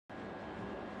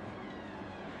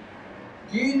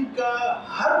دین کا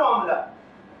ہر معاملہ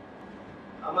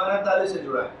امانت داری سے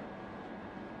جڑا ہے.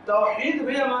 توحید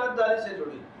بھی امانت داری سے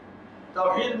جڑی.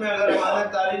 توحید میں اگر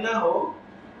امانت داری نہ ہو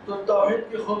تو توحید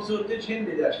کی خوبصورتی چھین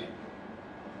لی جاتی.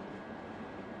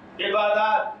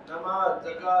 عبادات، نماز،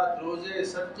 زکوٰۃ، روزے،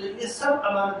 صدقے، یہ سب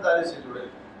امانت داری سے جڑے.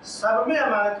 سب میں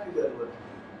امانت کی ضرورت ہے.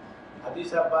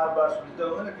 حدیث آپ بار بار سنتے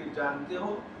ہو نا کہ جانتے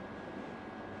ہو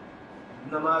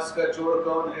نماز کا چور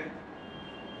کون ہے؟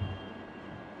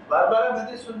 بار بار آپ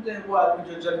حدیث سنتے ہیں وہ آدمی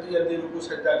جو جلدی جلدی رکوع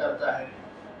سجدہ کرتا ہے،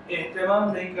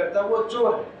 اہتمام نہیں کرتا، وہ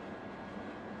چور ہے.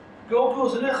 کیونکہ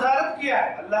اس نے خیانت کیا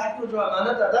ہے. اللہ کی جو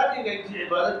امانت ادا کی گئی تھی،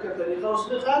 عبادت کا طریقہ،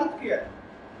 اس نے خیانت کیا،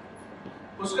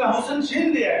 اس کا حسن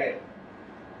چھین لیا گیا.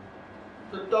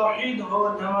 تو توحید ہو،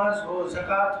 نماز ہو،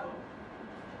 زکوٰۃ ہو.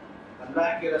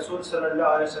 اللہ کے رسول صلی اللہ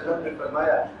علیہ وسلم نے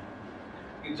فرمایا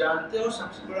کہ جانتے ہو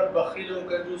سب سے بڑا بخیل اور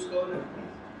کنجوس کون ہے؟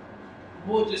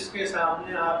 وہ جس کے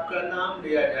سامنے آپ کا نام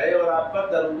لیا جائے اور آپ پر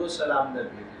درود و سلام نہ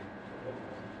بھیجے.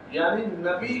 یعنی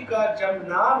نبی کا جب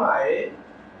نام آئے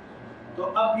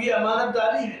تو اب یہ امانت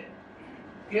داری ہے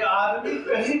کہ آدمی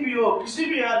کہیں بھی ہو، کسی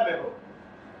بھی حال میں ہو،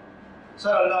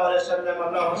 صلی اللہ علیہ وسلم،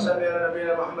 اللہم صلی علی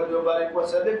نبینا محمد وبارک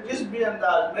وسلم، جس بھی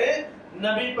انداز میں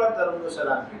نبی پر درود و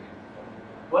سلام بھیجے.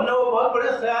 ورنہ وہ بہت بڑی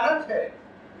خیانت ہے،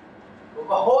 وہ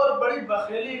بہت بڑی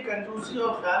بخیلی، کنجوسی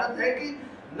اور خیانت ہے کہ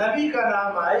نبی کا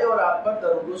نام آئے اور آپ پر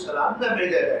درود و سلام نہ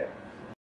بھیجا جائے.